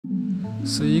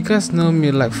So you guys know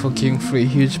me like for giving free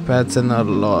huge pets and a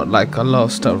lot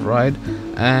of stuff, right?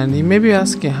 And you may be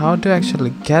asking how to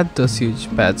actually get those huge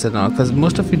pets and all, because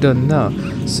most of you don't know.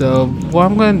 So what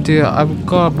I'm going to do, I've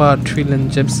got about 3 trillion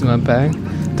gems in my bank.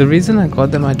 The reason I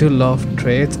got them, I do love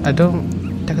trades. I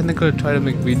don't technically try to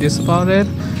make videos about it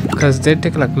because they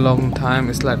take like a long time.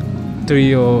 It's like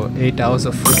 3 or 8 hours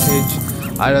of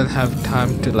footage. I don't have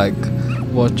time to like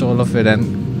watch all of it,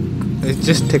 and it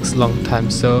just takes a long time.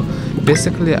 So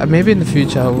basically maybe in the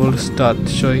future I will start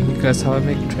showing you guys how I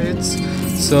make trades.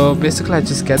 So basically I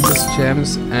just get these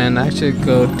gems and I actually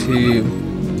go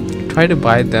to try to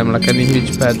buy them like any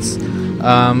huge pets,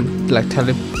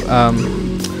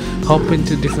 hop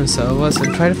into different servers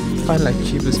and try to find like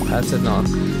cheapest pets and all.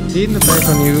 Here in the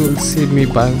background you will see me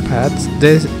buying pets.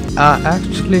 They are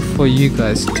actually for you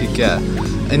guys to get.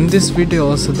 In this video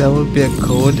also there will be a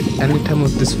code anytime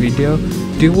of this video.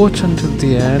 Do watch until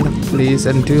the end please,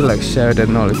 and do like share it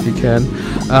and all if you can.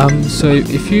 So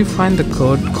if you find the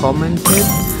code, comment it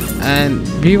and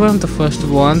be one of the first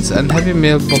ones and have your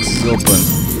mailboxes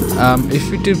open.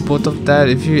 If you did both of that,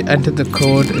 if you enter the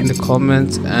code in the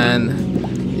comments and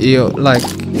you're one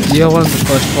of the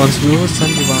first ones, we will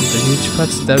send you one of the huge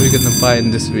pets that we're gonna buy in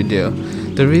this video.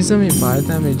 The reason we buy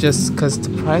them is just because the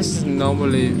price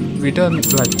normally we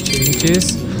don't like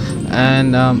changes,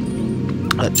 and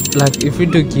like if we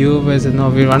do giveaways and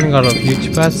all, we're running out of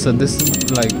huge pets, so this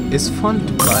is like it's fun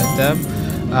to buy them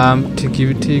to give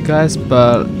it to you guys,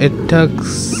 but it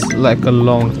takes like a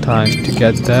long time to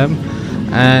get them.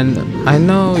 And I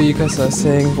know you guys are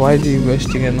saying why do you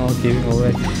wasting and all giving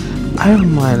away. I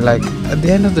don't mind, like at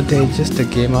the end of the day it's just a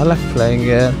game. I like playing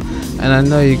it, and I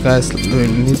know you guys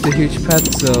really need the huge pet,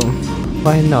 so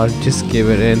why not just give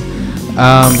it in.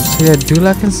 So yeah, do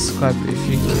like and subscribe if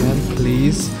you can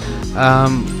please,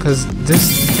 because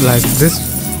this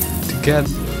to get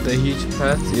the huge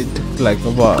pets it took like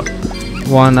about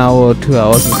 1 hour or 2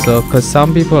 hours or so, because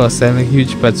some people are selling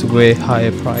huge pets way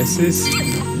higher prices.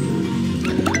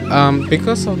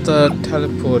 Because of the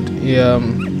teleport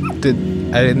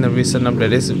in the recent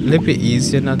update, it's a little bit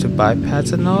easier now to buy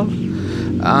pets and all.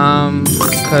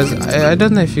 Because I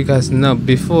don't know if you guys know,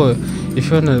 before if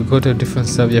you want to go to a different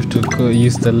server you have to go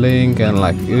use the link, and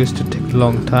like it used to take a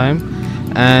long time,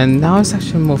 and now it's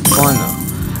actually more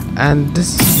funner. And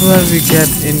this is where we get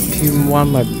into one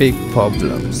of my big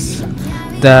problems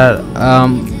that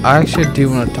I actually do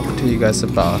want to talk to you guys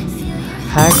about.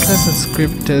 Hackers and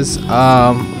scripters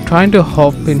trying to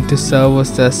hop into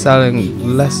servers that are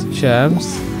selling less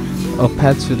gems or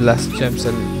pets with less gems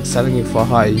and selling it for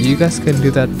high. You guys can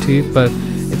do that too, but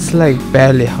it's like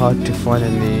barely hard to find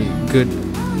any good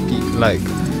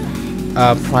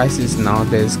prices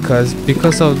nowadays,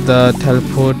 because of the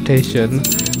teleportation.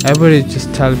 Everybody just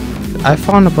I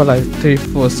found about like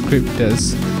 3-4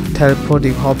 scripters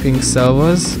teleporting hopping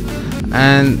servers,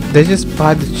 and they just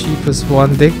buy the cheapest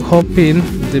one. They hop in,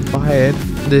 they buy it,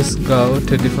 they just go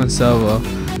to a different server.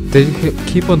 They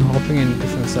keep on hopping in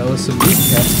different servers, so be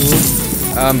careful.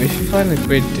 If you find a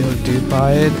great deal, do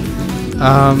buy it.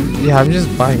 Yeah, I'm just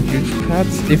buying huge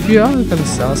pets. If you are gonna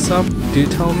sell some, do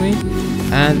tell me.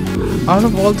 And out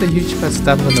of all the huge pets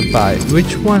that I'm gonna buy,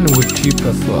 which one would you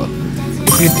prefer?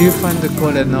 If you do find the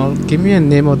code and all, give me a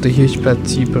name of the huge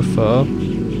pets you prefer.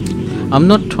 I'm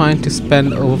not trying to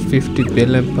spend over 50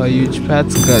 billion per huge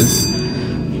pets, because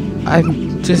I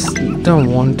just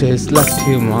don't want to. It's like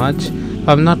too much.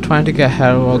 I'm not trying to get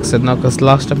hero rocks and all, because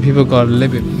last time people got a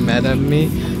little bit mad at me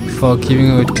for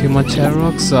giving away too much hero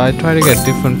rocks, so I try to get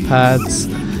different pets.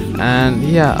 And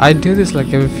yeah, I do this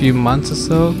like every few months or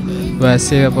so, where I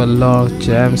save up a lot of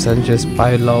gems and just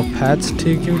buy a lot of pets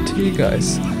to give to you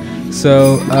guys.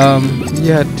 So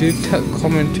yeah, do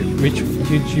comment which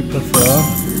huge you prefer,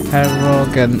 hero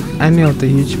rock and any of the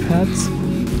huge pets.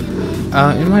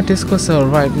 In my Discord server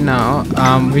right now,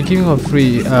 we're giving a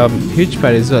free huge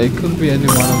pet as well. It could be any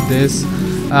one of this.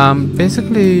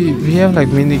 Basically we have like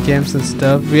mini games and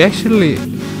stuff. We actually,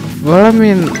 we're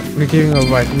giving up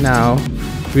right now.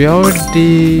 We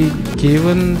already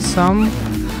given some,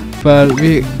 but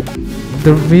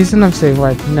the reason I'm saying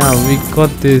right now, we got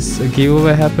this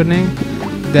giveaway happening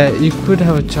that you could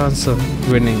have a chance of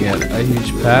winning it, a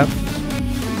huge pet.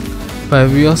 But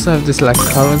we also have this like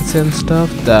currency and stuff,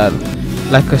 that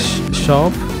like a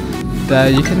shop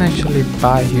that you can actually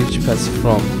buy huge pets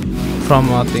from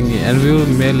our thingy, and we will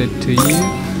mail it to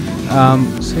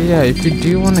you. So yeah, if you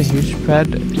do want a huge pet,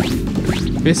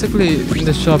 basically in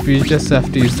the shop you just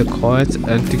have to use the coins,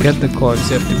 and to get the coins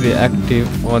you have to be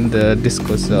active on the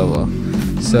Discord server.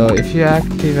 So if you're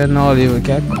active and all, you will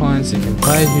get coins, you can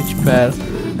buy a huge pet,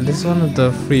 and this is one of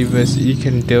the free ways you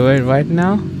can do it right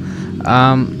now.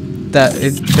 that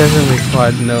it doesn't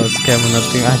require no scam or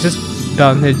nothing. I just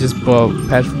down here just bought a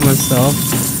pet for myself.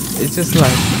 It's just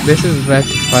like this is rare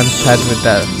to find pet with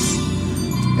that.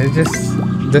 It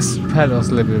just this pet was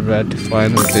a little bit rare to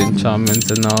find with the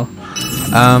enchantments and all.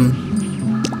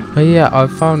 But yeah, I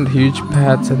found huge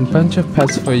pets and bunch of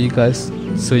pets for you guys,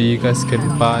 so you guys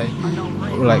can buy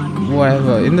like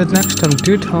whatever. In the next time,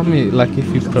 do tell me like if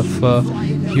you prefer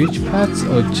huge pets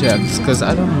or gems, because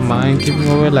I don't mind giving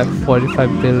away like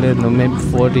 45 billion or maybe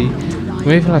 40,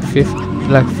 maybe like 50,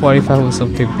 like 45 or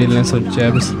something billions of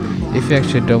gems if you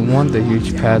actually don't want the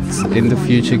huge pets in the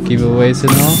future giveaways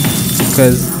and all,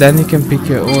 because then you can pick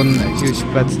your own huge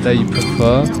pets that you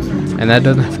prefer and I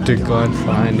don't have to go and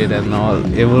find it and all.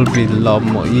 It will be a lot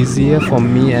more easier for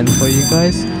me and for you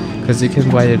guys, because you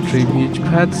can buy your dream huge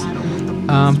pets.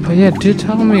 But yeah, do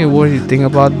tell me what you think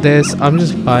about this. I'm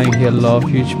just buying here a lot of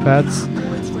huge pets.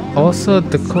 Also,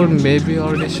 the code may be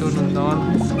already shown on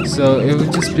on, so it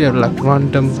will just be like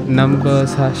random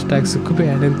numbers, hashtags. It could be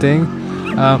anything.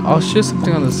 I'll show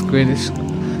something on the screen.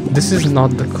 This is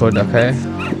not the code, okay?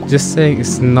 Just saying,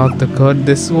 it's not the code.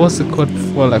 This was the code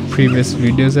for like previous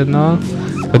videos and all,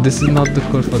 but this is not the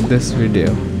code for this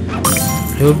video.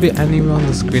 It will be anywhere on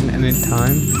the screen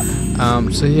anytime.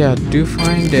 So yeah, do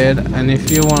find it, and if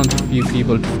you want a few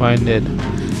people to find it,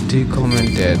 do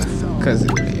comment it, because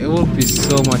it will be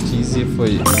so much easier for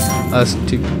us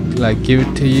to like give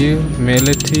it to you, mail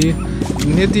it to you.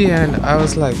 Near the end, I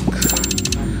was like,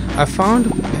 I found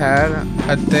a pair,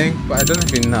 I think, but I don't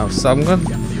have enough, so I'm going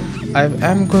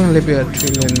to leave it a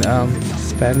trillion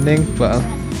spending, but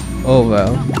oh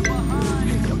well.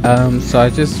 So I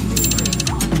just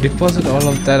deposit all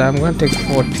of that. I'm going to take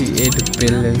 48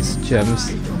 billion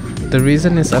gems. The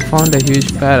reason is I found a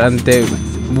huge pet and they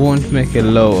won't make it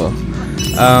lower.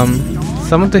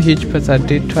 Some of the huge pets I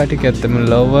did try to get them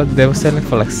lower. They were selling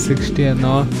for like 60 and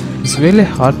all. It's really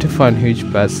hard to find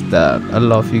huge pets that a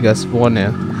lot of you guys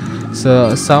wanted.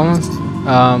 So someone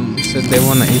said they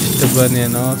want to Easter bunny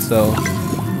and all, so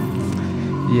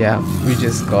yeah, we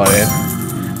just got it.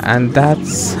 And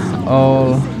that's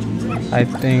all I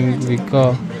think we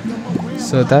got.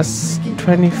 So that's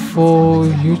 24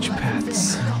 huge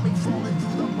pets.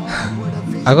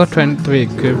 I got 23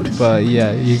 equipped, but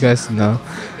yeah, you guys know.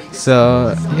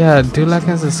 So yeah, do like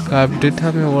and subscribe. Do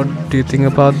tell me what do you think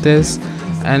about this,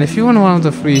 and if you want one of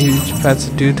the free huge pets,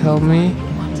 do tell me.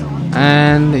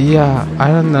 And yeah, I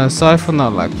don't know, sorry for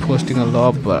not like posting a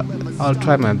lot, but I'll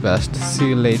try my best. See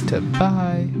you later,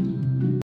 bye.